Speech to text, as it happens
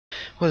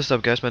What is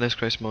up, guys? My name is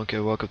Crazy Monkey.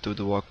 Welcome to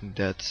The Walking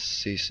Dead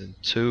Season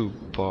 2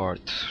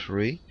 Part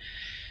 3.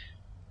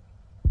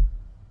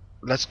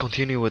 Let's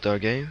continue with our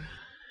game.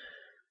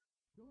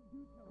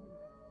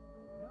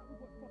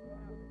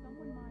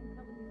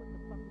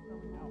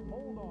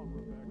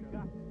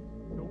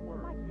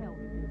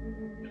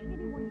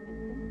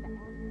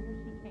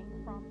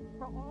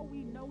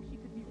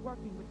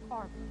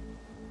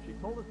 She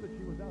told us that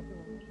she was out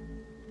there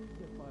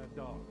hit by a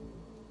dog.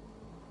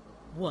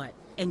 What?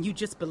 And you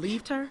just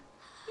believed her?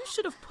 You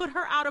should have put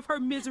her out of her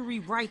misery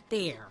right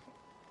there.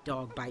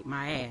 Dog bite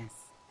my ass.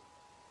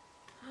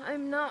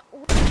 I'm not.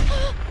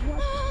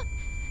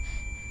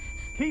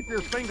 Keep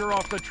your finger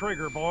off the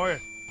trigger,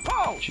 boy.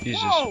 Whoa!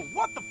 Jesus. Whoa!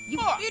 What the You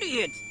fuck?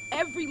 idiot!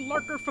 Every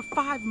lurker for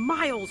 5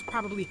 miles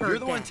probably heard You're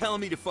the that. one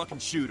telling me to fucking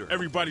shoot her.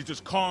 Everybody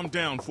just calm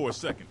down for a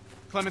second.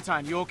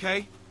 Clementine, you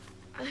okay?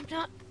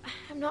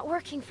 I'm not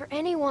working for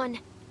anyone.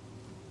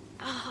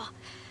 Oh,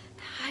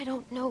 I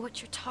don't know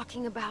what you're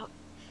talking about.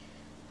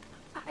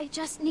 I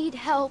just need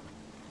help.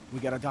 We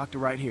got a doctor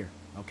right here,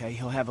 okay?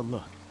 He'll have a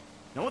look.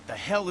 Now what the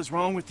hell is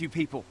wrong with you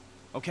people?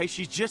 Okay,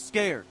 she's just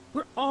scared.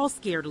 We're all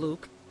scared,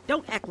 Luke.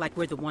 Don't act like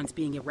we're the ones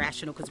being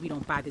irrational because we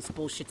don't buy this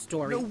bullshit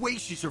story. No way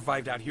she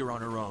survived out here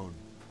on her own.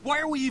 Why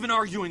are we even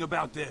arguing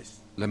about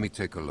this? Let me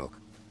take a look.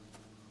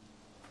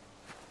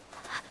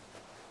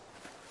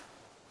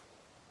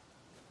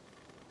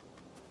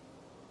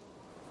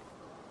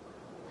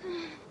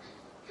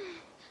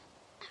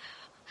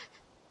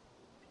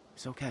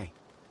 It's okay.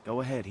 Go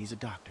ahead, he's a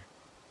doctor.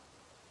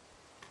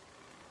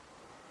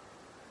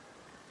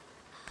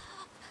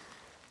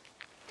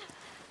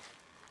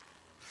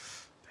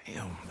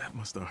 Damn, that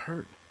must have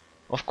hurt.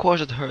 Of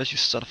course it hurts, you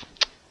son of a...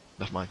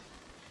 Never mind.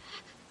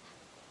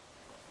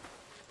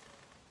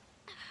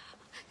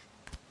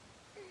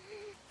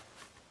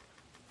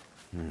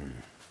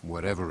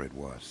 Whatever it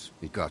was,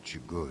 it got you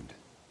good.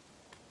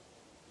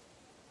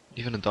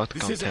 Even a doctor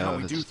This can't isn't how tell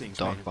we if do it's things,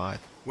 dog man. bite.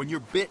 When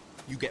you're bit,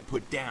 you get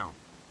put down.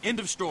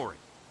 End of story.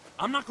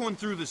 I'm not going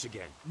through this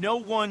again. No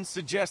one's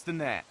suggesting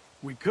that.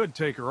 We could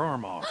take her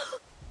arm off.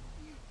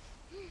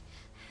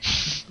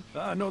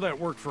 I know that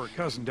worked for a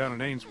cousin down in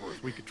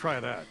Ainsworth. We could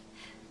try that.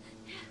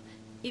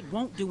 It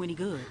won't do any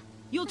good.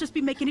 You'll just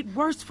be making it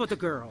worse for the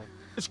girl.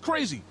 It's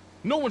crazy.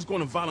 No one's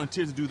going to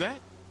volunteer to do that.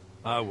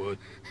 I would,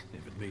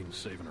 if it means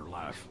saving her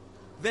life.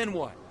 Then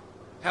what?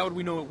 How would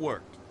we know it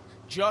worked?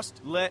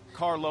 Just let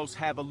Carlos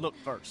have a look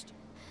first.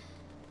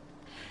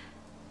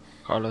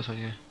 Carlos, are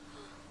you?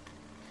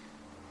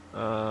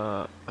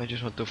 I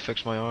just want to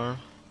fix my arm.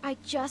 I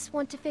just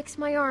want to fix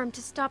my arm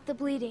to stop the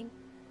bleeding.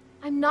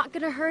 I'm not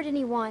gonna hurt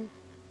anyone.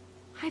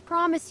 I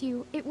promise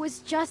you, it was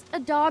just a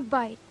dog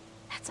bite.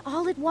 That's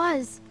all it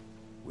was.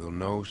 We'll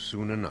know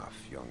soon enough,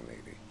 young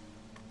lady.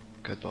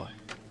 Good boy.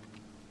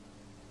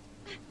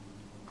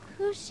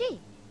 Who's she?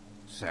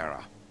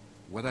 Sarah,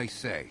 what I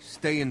say,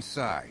 stay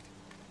inside.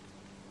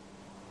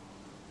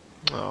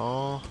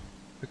 Oh,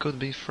 we could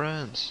be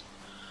friends.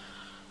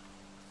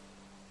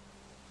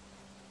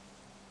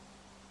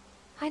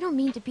 I don't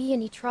mean to be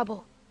any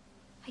trouble.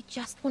 I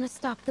just want to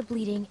stop the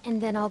bleeding and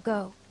then I'll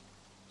go.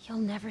 You'll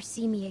never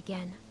see me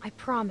again, I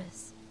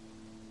promise.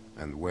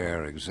 And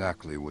where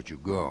exactly would you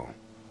go?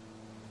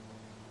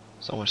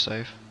 Somewhere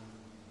safe.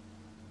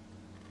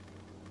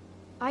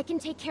 I can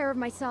take care of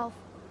myself.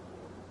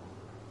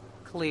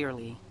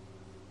 Clearly.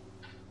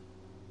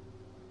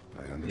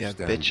 I understand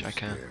Yeah, bitch, you're I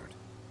can. scared,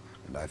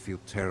 and I feel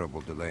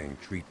terrible delaying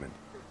treatment.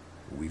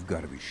 But we've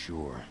got to be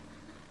sure.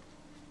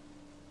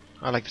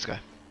 I like this guy.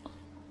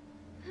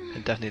 I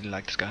definitely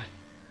like this guy.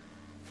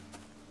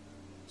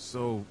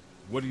 So,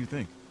 what do you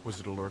think? Was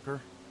it a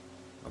lurker?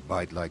 A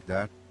bite like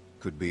that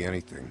could be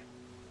anything.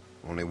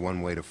 Only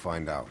one way to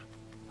find out.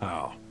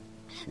 How?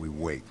 We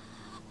wait.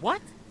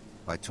 What?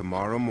 By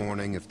tomorrow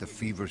morning, if the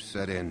fever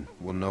set in,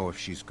 we'll know if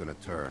she's gonna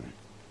turn.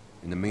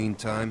 In the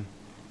meantime,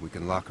 we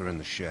can lock her in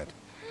the shed.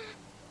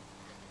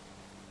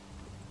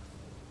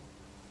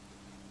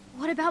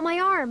 What about my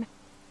arm?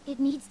 It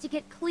needs to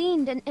get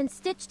cleaned and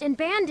stitched and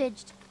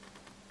bandaged.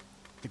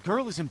 The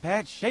girl is in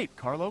bad shape,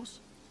 Carlos.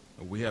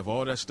 We have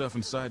all that stuff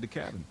inside the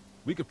cabin.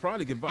 We could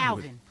probably get by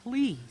with it. Alvin,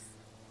 please.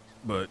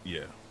 But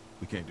yeah,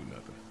 we can't do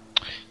nothing.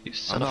 You I'm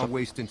son not of a...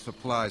 wasting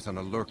supplies on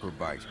a lurker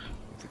bite.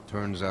 If it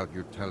turns out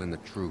you're telling the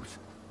truth,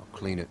 I'll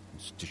clean it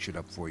and stitch it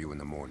up for you in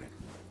the morning.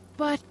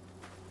 But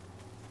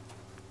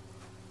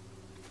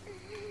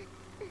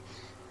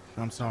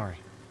I'm sorry.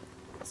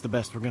 It's the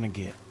best we're gonna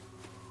get.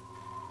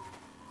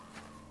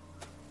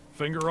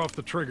 Finger off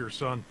the trigger,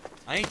 son.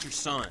 I ain't your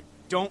son.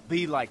 Don't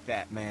be like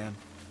that, man.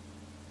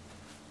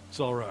 It's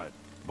all right.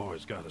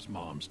 Boy's got his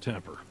mom's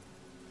temper.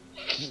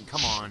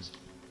 Come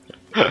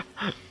on.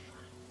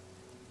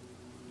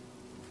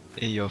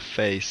 In your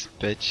face,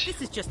 bitch.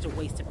 This is just a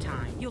waste of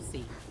time. You'll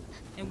see.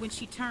 And when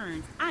she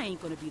turns, I ain't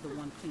gonna be the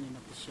one cleaning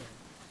up the shit.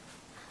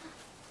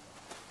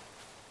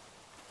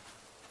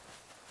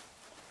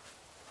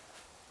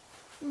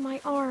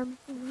 my arm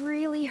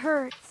really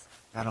hurts.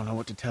 I don't know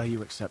what to tell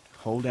you except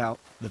hold out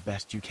the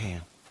best you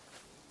can.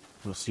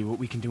 We'll see what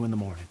we can do in the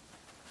morning.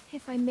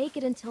 If I make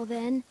it until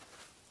then,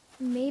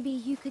 maybe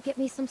you could get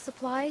me some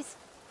supplies?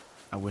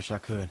 I wish I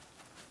could.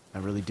 I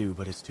really do,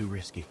 but it's too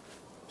risky.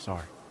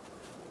 Sorry.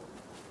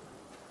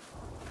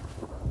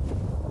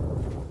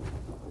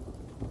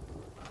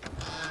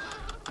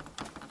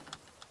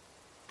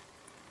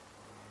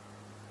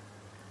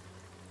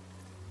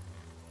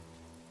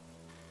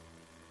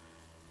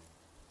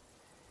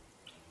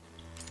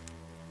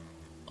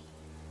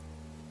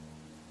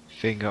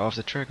 Finger off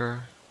the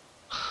trigger.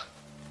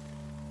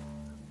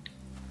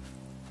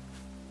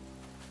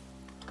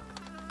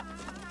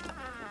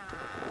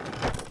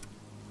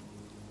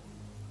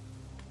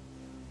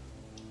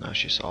 Now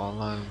she's all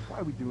alone. Why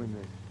are we doing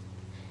this?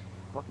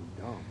 Fucking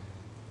dumb.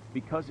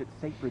 Because it's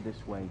safer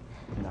this way,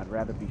 and I'd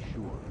rather be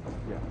sure.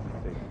 Yeah,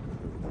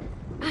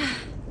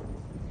 safe.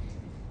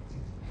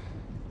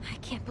 I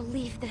can't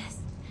believe this.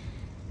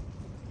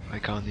 I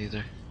can't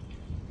either.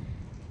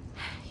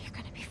 You're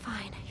gonna be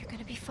fine. You're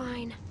gonna be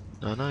fine.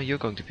 No, no, you're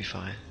going to be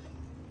fine.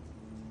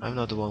 I'm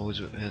not the one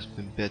who has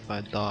been bit by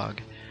a dog.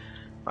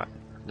 Alright,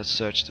 let's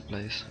search the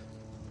place.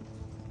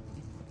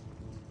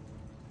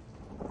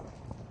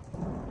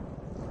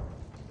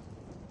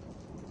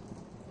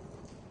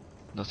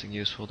 Nothing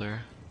useful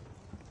there.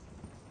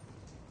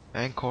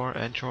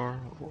 Anchor,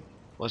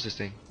 what's this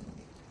thing?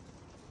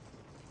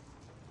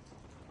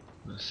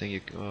 This thing you,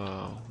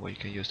 what you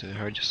can use to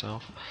hurt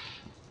yourself.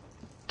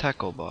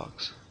 Tackle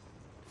box.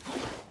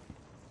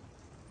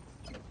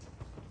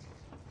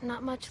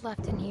 Not much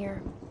left in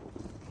here.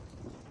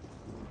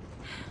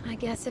 I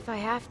guess if I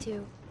have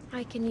to,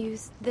 I can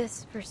use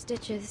this for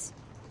stitches.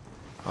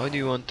 How do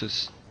you want to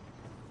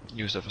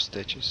use that for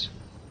stitches?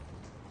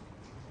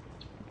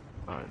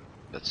 Alright,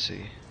 let's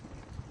see.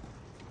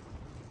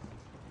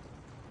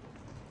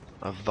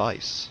 A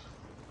vice.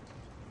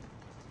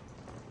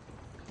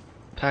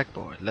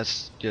 Packboard.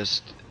 Let's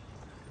just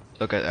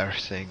look at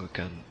everything we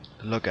can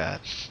look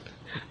at.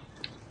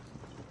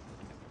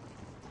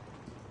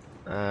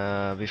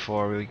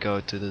 Before we go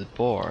to the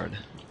board.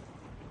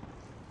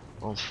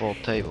 On full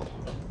table.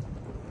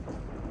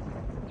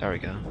 There we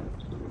go.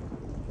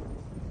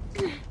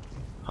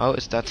 How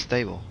is that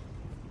stable?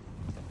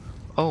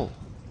 Oh,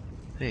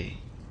 hey.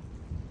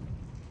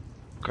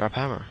 Grab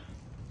hammer.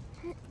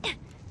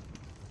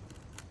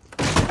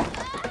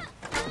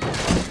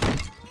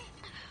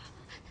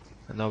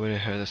 And nobody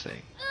heard a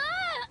thing.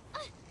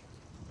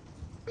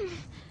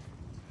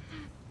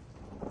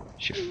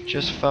 She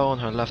just fell on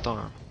her left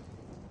arm.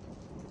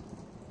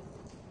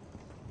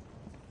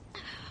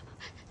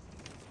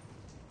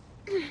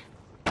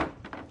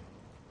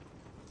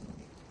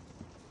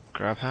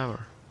 Grab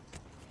hammer.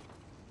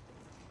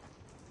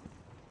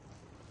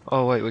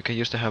 Oh wait, we can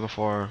use the hammer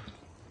for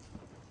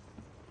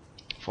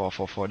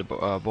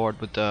the board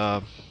with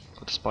the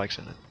spikes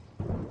in it.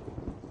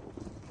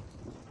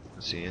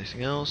 Let's see,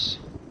 anything else?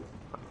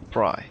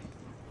 Pry.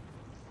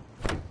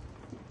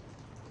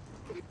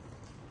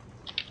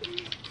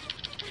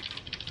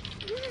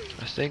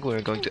 I think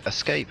we're going to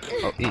escape.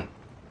 Oh, E.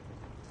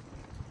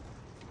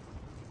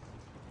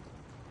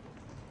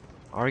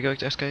 Are we going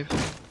to escape?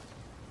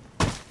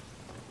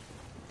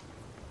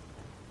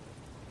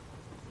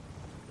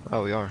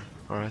 Oh, we are.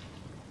 Alright.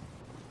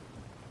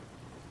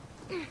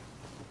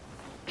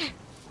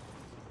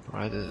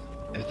 Alright,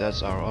 if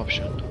that's our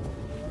option.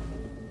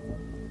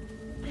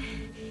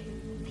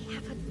 They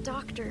have a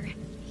doctor.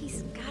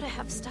 He's gotta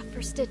have stuff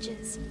for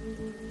stitches.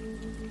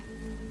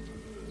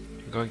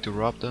 We're going to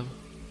rob them.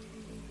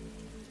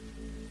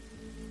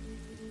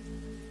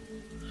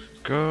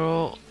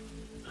 Girl,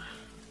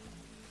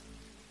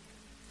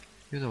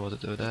 you know what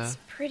to do there. It's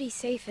pretty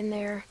safe in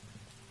there.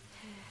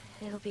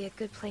 It'll be a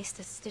good place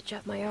to stitch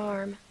up my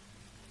arm.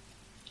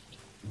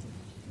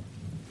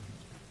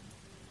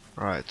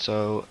 Alright,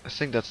 so I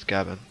think that's the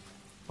cabin.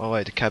 Oh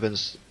wait, the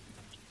cabin's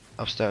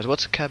upstairs.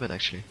 What's the cabin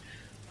actually?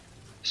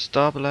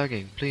 Stop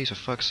lagging, please, for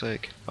fuck's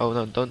sake. Oh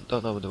no, don't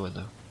open the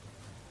window.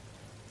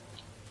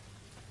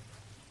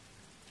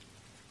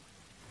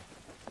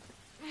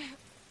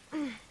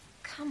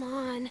 Come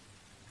on.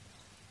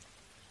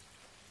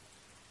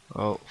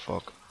 Oh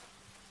fuck.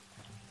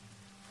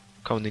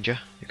 Come on, ninja,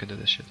 you can do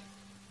this shit.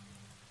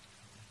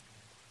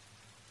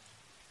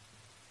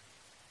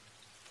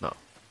 No.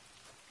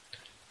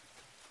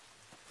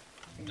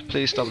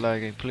 Please stop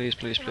lagging, please,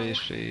 please, please,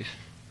 please.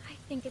 I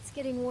think it's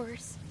getting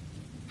worse.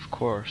 Of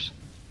course.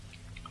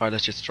 Alright,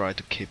 let's just try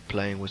to keep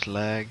playing with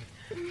lag,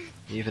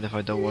 even if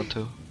I don't want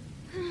to.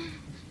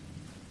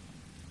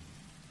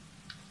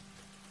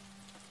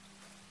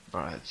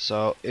 Alright,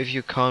 so if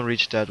you can't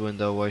reach that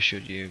window, why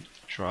should you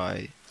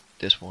try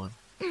this one?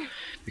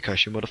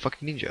 Because you're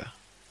motherfucking ninja.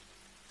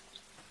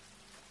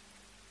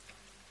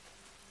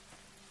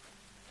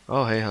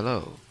 Oh hey,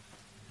 hello.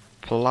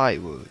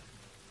 Plywood.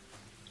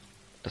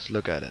 Let's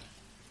look at it.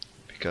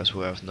 Because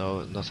we have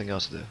nothing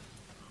else to do.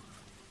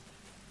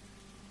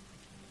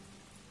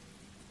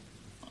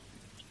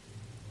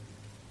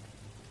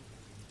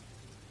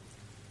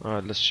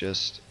 Alright, let's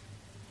just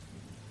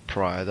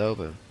pry it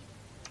open.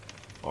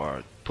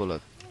 Or pull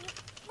it.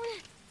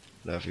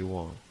 Whatever you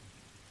want.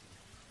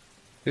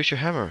 Use your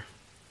hammer.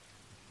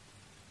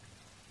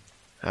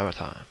 Hammer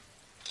time.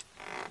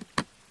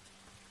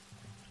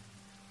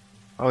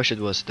 I wish it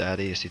was that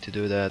easy to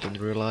do that in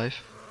real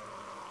life.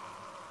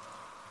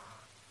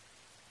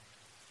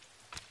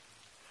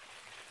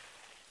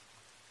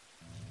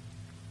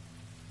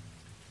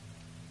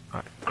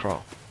 Alright,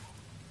 crawl.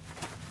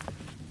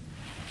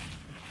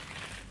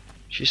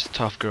 She's a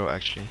tough girl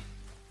actually.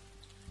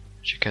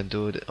 She can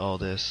do all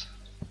this.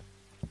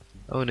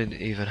 I wouldn't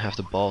even have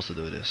the balls to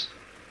do this.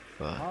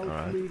 But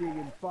alright. meeting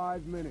in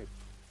 5 minutes.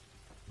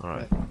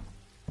 Alright.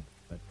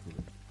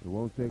 It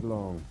won't take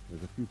long.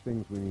 There's a few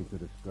things we need to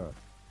discuss.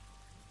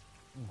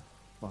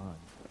 Fine.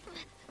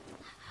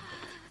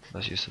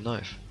 Let's use a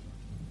knife.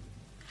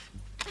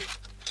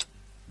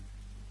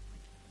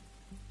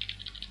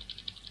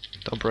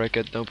 Don't break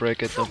it, don't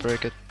break it, don't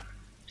break it.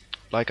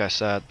 Like I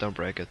said, don't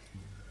break it.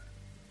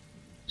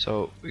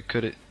 So we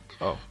could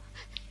oh.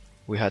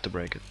 We had to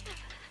break it.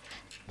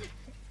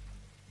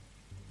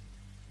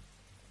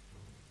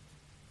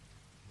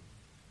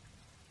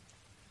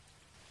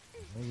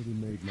 Already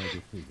made my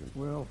decision.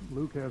 Well,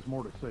 Luke has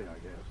more to say, I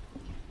guess.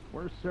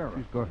 Where's Sarah?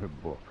 She's got her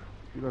book.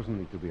 She doesn't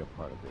need to be a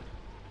part of this.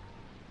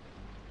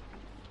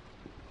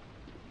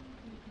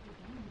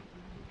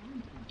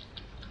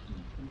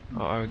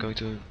 Oh, are we going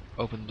to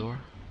open the door?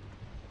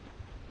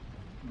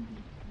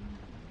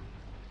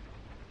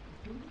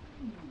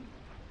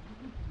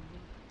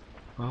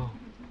 Oh.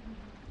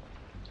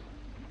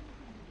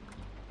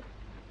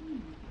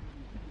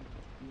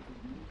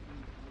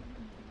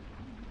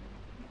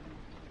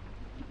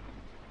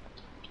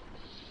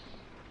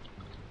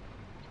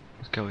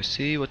 What can we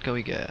see? What can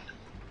we get?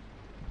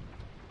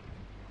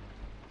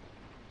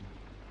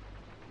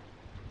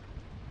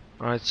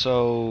 Alright,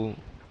 so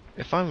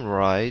if I'm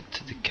right,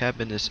 the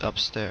cabin is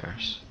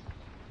upstairs.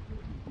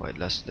 Wait,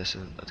 let's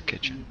listen at the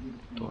kitchen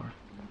door.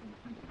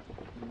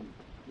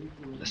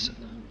 Listen.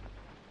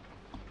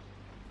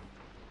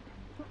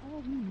 For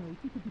all we know,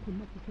 she could be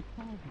connected to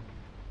Plasma.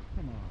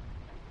 Come on.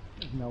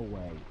 There's no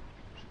way.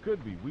 She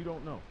could be. We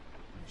don't know.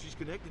 She's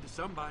connected to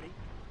somebody.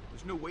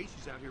 There's no way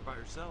she's out here by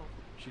herself.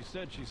 She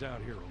said she's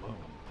out here alone.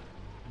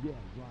 Yeah,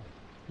 right.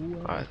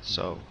 Whoever Alright,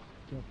 so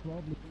they'll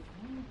probably...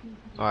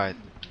 alright.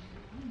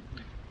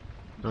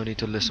 No need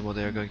to listen what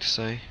they're going to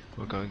say.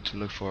 We're going to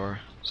look for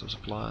some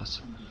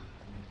supplies.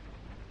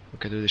 We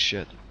can do this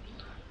shit.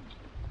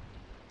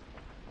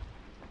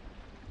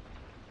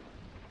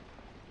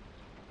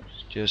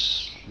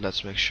 Just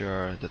let's make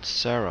sure that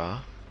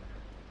Sarah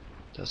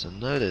doesn't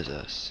notice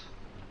us.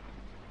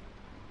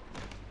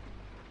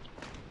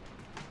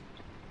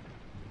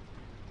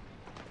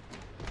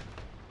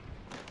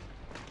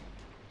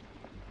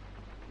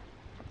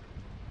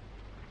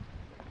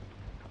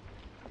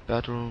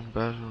 Bedroom,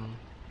 bedroom.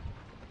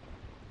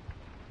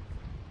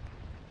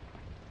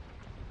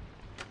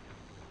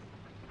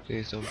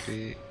 Please don't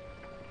be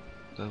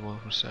that one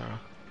for Sarah.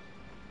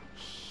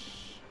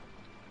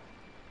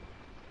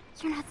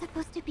 You're not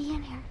supposed to be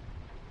in here.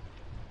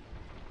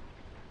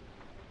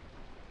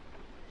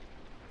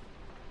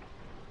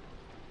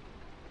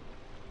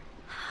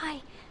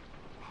 Hi.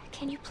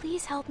 Can you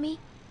please help me?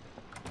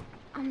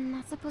 I'm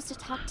not supposed to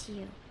talk to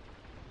you.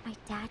 My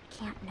dad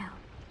can't know.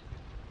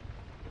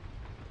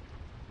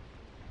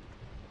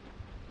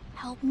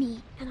 Help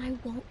me, and I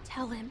won't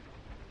tell him.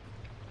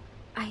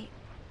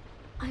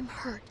 I'm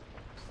hurt.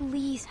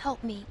 Please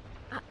help me.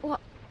 Well, I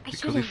We could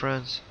shouldn't. be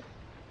friends.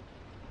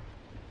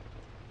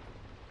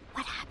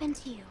 What happened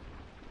to you?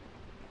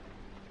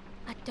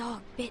 A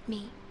dog bit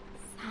me.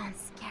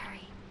 Sounds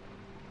scary.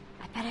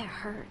 I bet it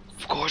hurts.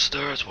 Of course it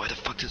hurts. Why the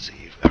fuck does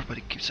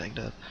everybody keep saying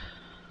that?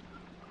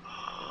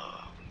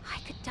 I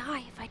could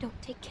die if I don't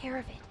take care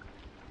of it.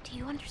 Do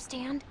you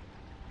understand?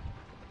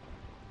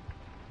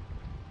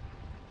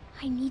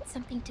 I need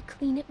something to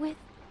clean it with.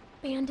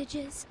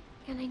 Bandages.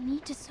 And I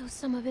need to sew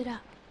some of it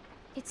up.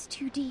 It's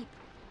too deep.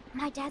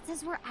 My dad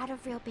says we're out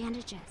of real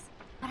bandages.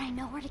 But I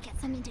know where to get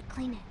something to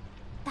clean it.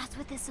 That's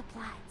with his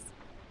supplies.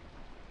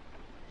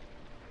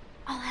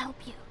 I'll help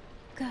you.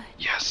 Good.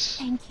 Yes.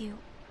 Thank you.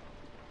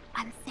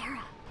 I'm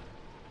Sarah.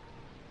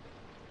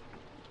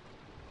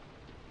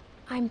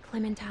 I'm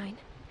Clementine.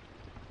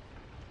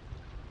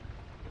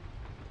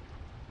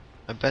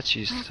 I bet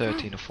she's We're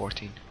 13 or friends.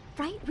 14.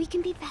 Right? We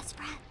can be best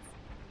friends.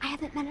 I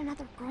haven't met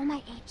another girl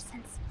my age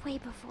since way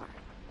before.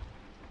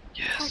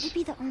 It's hard Yes. to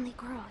be the only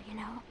girl, you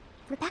know?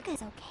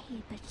 Rebecca's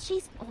okay, but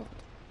she's old.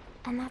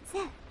 And that's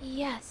it.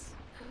 Yes,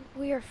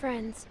 we are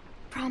friends.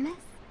 Promise?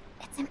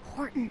 It's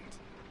important.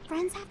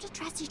 Friends have to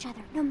trust each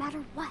other, no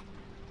matter what.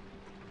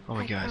 Oh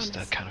my I god, it's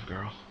promise. that kind of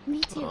girl.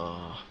 Me too.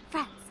 Oh,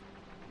 Friends.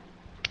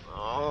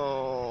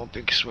 oh,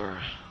 big swear.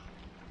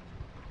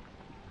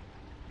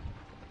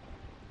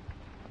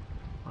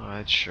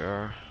 Alright,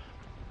 sure.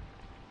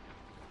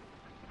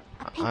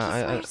 A pinky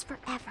swears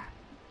forever.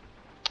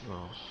 Oh.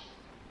 I'll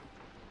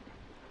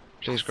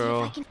Please, see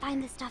girl. if I can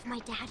find the stuff my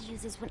dad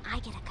uses when I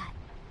get a cut.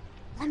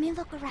 Let me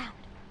look around.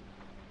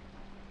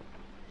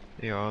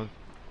 Here you are.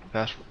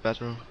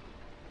 Bedroom.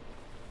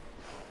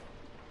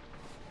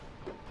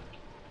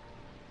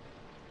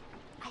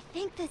 I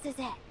think this is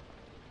it.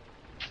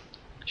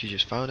 She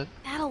just found it.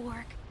 That'll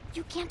work.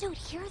 You can't do it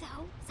here,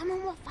 though.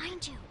 Someone will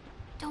find you.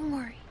 Don't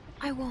worry.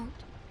 I won't.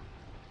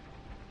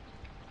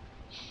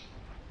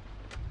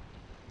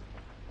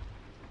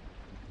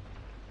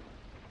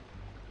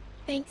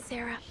 Thanks,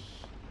 Sarah.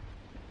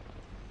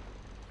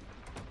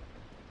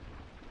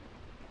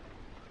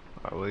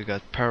 Alright, we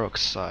got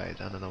peroxide.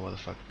 I don't know what the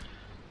fuck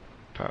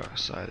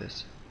peroxide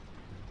is.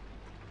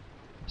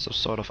 Some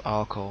sort of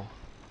alcohol.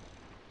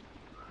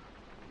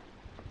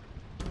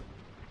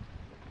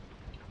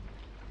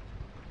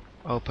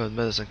 Open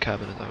medicine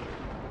cabinet.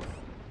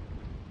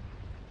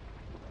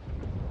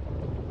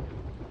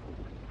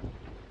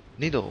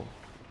 Needle.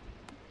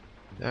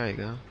 There you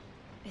go.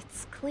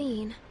 It's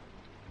clean.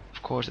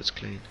 Of course it's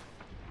clean.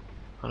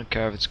 I don't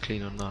care if it's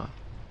clean or not.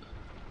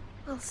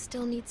 I'll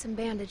still need some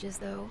bandages,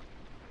 though.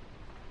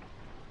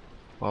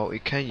 Well, we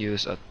can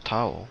use a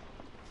towel.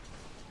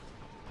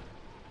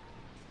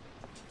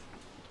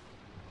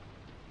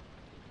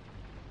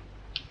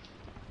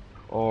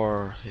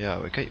 Or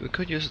yeah, we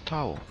could use a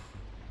towel. What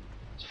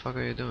the fuck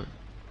are you doing?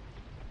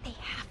 They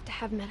have to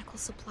have medical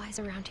supplies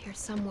around here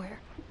somewhere.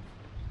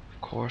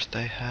 Of course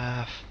they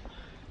have.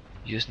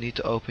 You just need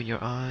to open your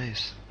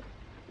eyes.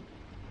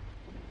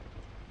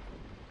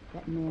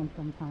 That man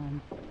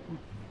sometimes.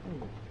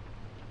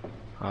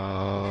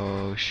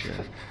 Oh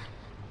shit.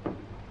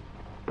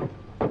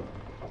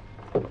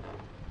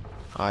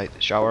 Alright,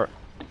 shower.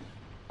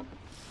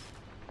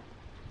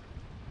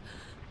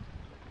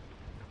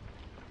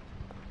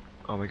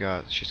 Oh my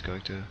god, she's going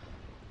to.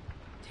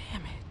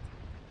 Damn it.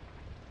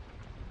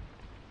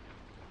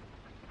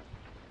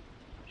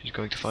 She's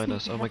going to find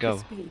us. Just Oh need my to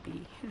have god. this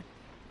baby.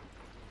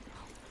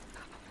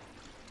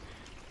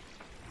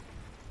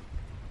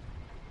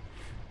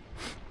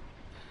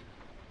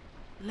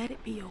 Let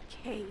it be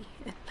okay,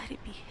 and let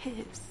it be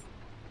his.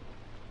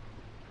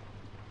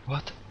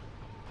 What?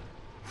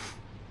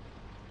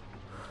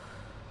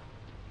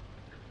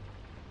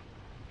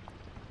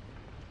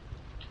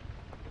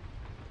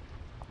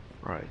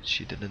 Right,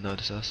 she didn't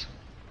notice us.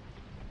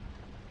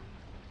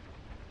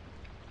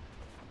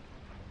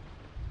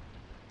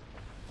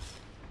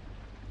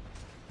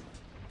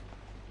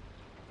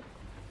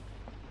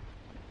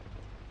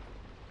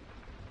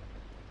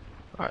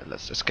 Alright,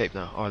 let's escape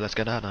now. Or let's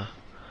get out now.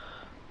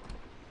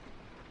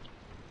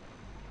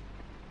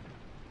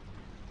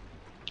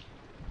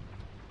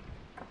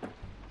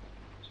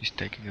 She's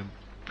taking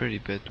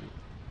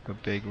a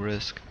big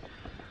risk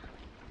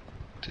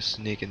to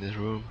sneak in this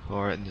room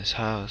or in this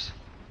house.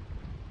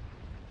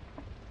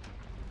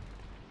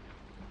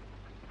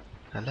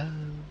 Hello?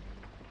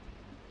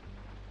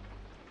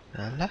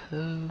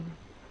 Hello?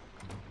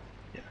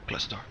 Yeah,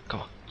 close the door.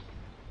 Come on.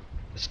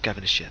 Let's get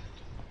in the shit.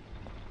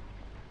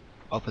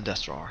 Open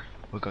this drawer.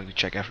 We're going to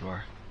check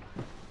everywhere.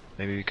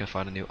 Maybe we can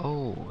find a new.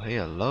 Oh, hey,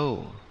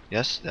 hello.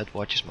 Yes, that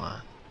watch is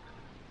mine.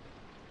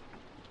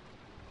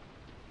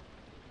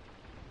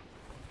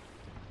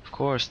 Of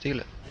course, steal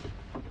it.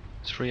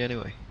 It's free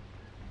anyway.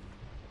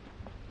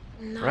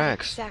 Not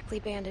Rags. exactly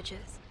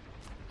bandages,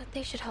 but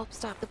they should help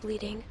stop the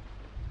bleeding.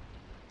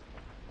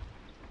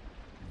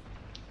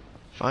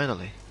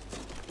 Finally.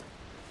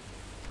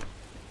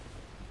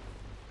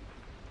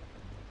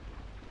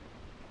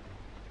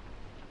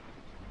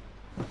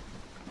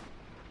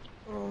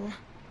 Oh.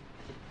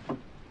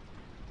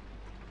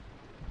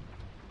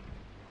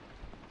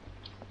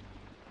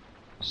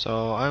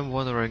 So I'm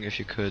wondering if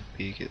you could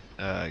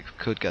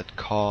get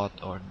caught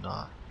or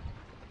not.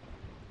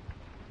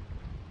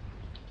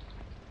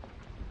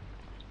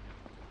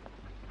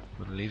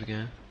 Wanna leave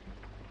again?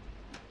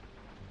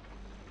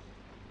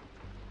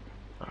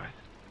 Alright.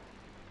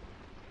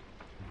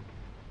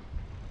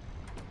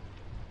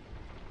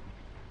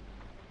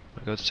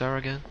 Wanna go to Sarah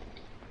again?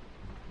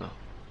 No.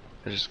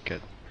 Let's just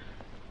get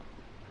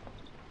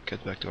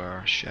back to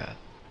our shed.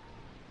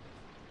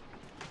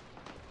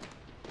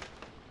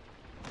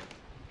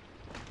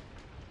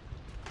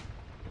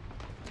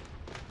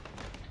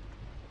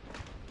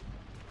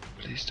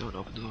 Please don't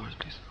open the doors,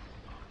 please.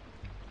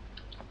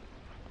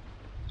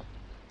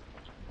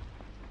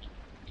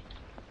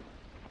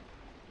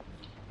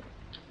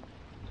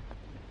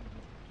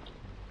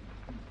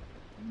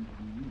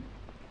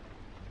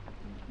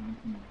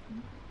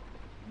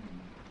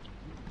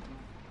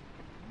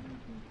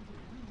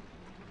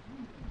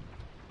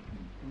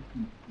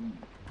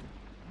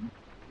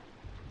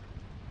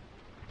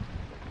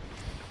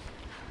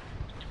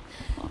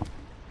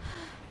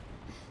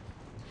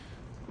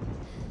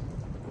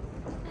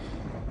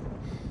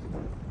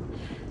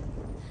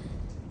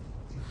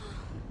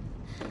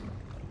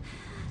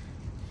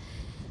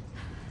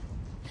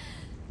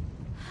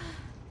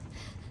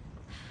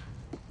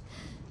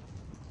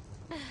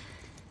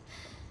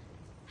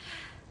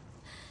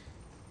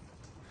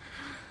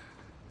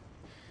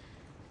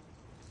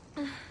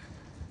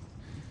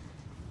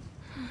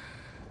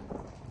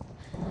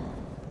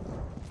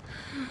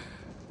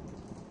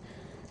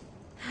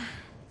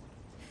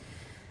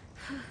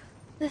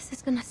 This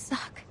is gonna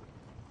suck.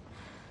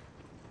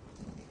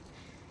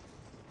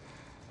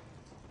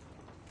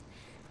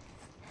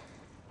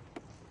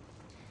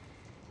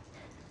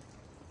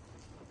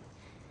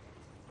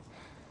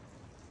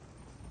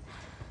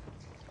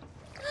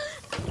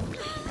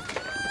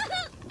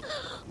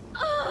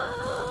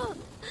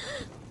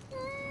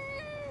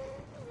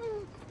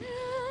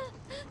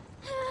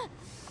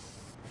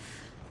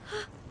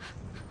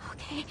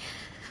 Okay.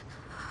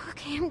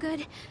 Okay, I'm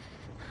good.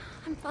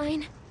 I'm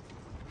fine.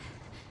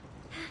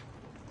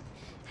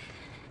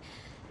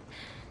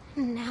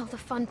 Now the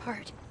fun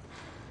part.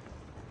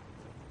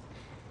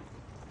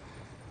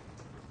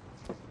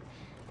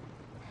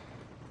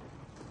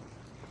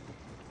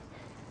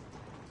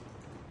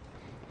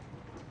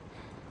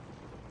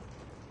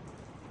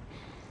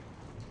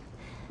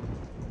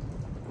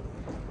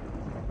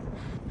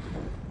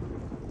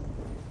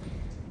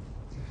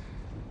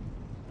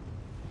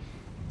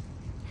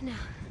 Now,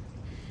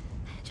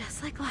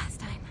 just like last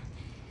time.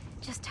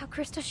 Just how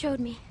Krista showed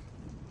me.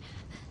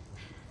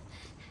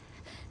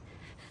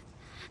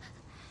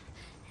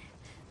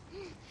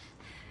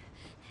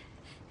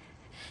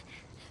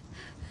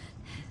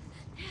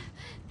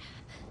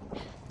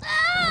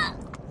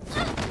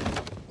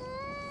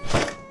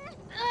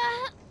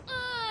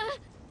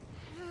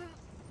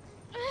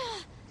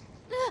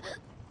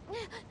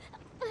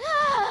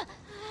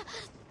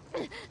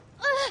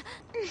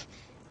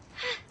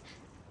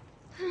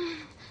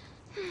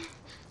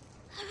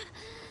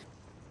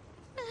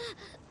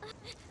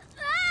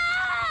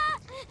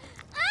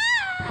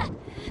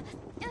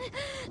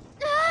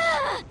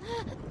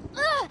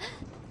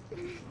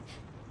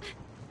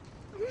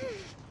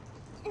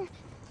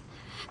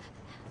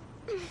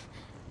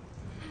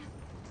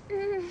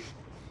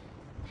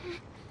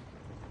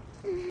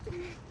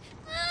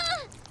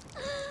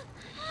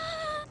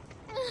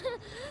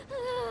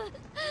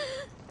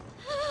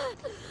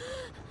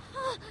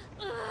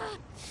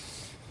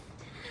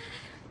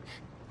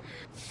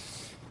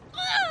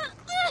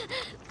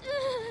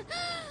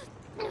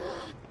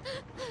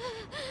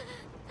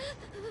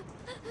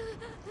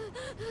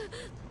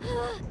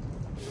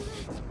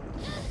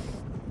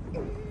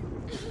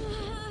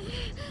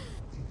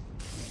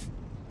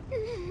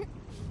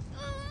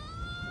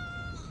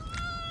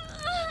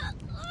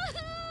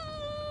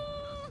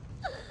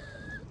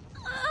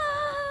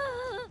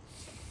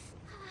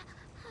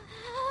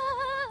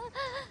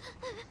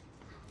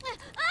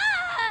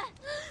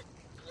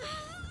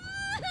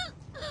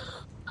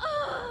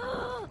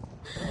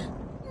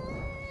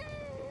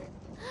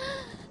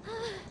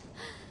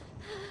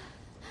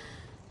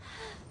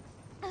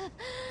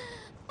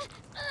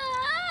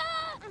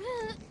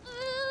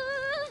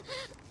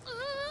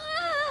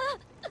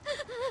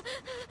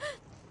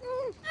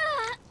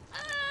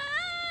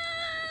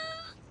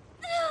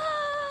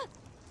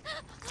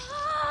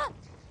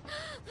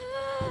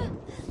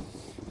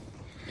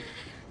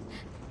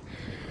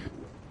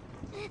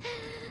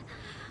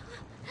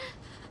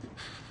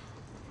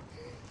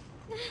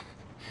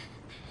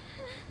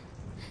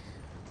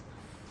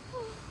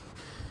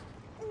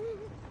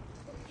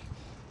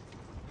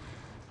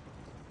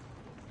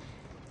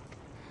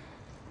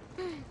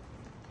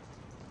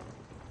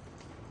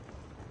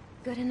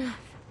 Good enough.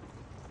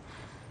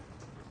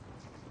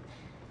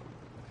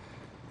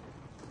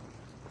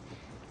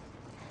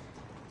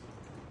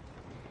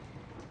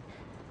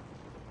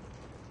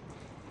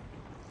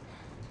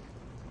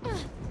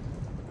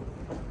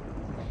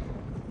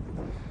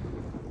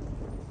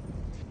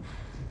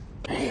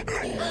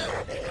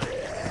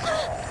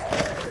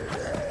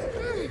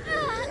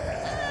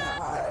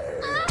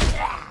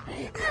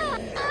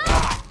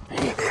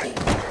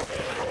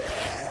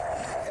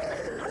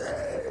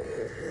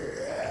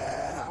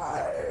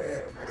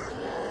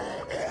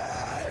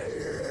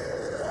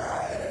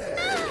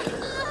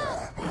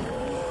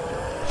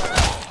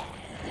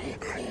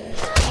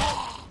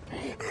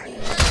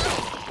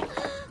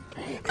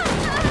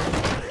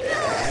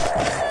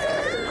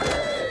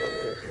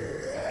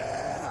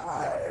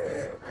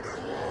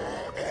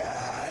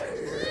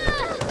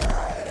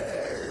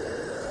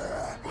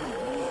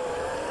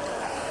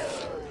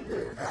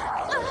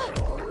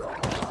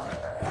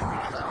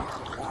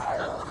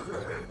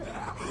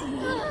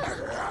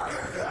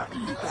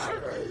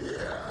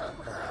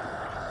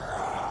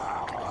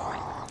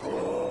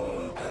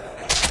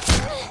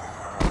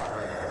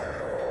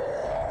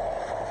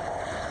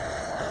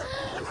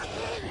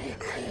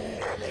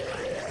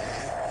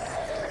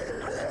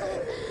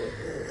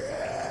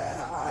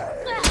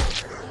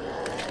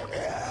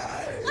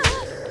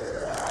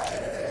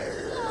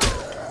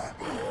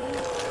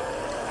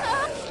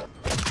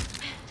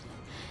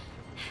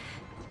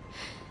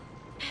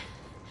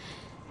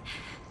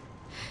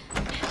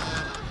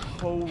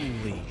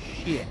 Holy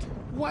shit.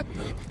 What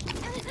the?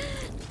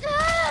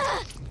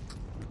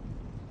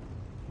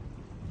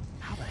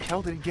 How the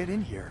hell did he get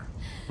in here?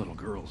 Little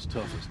girl's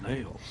tough as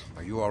nails.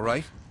 Are you all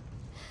right?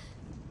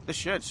 The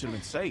shed should have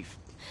been safe.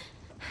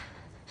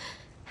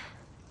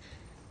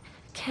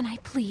 Can I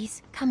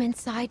please come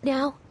inside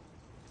now?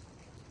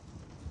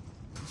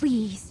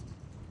 Please.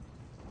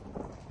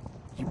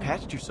 You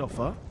patched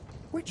yourself up?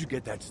 Where'd you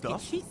get that Did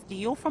stuff? she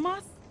steal from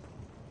us?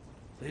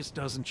 This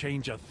doesn't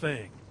change a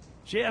thing.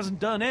 She hasn't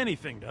done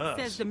anything to us.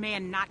 Says the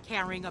man not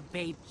carrying a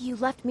baby. You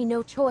left me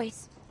no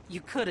choice. You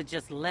could have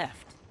just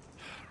left.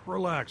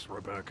 Relax,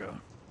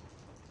 Rebecca.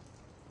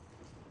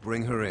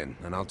 Bring her in,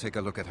 and I'll take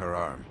a look at her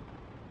arm.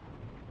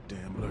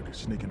 Damn lurkers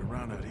sneaking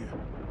around out here.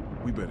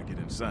 We better get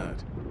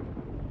inside.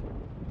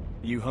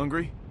 You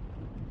hungry?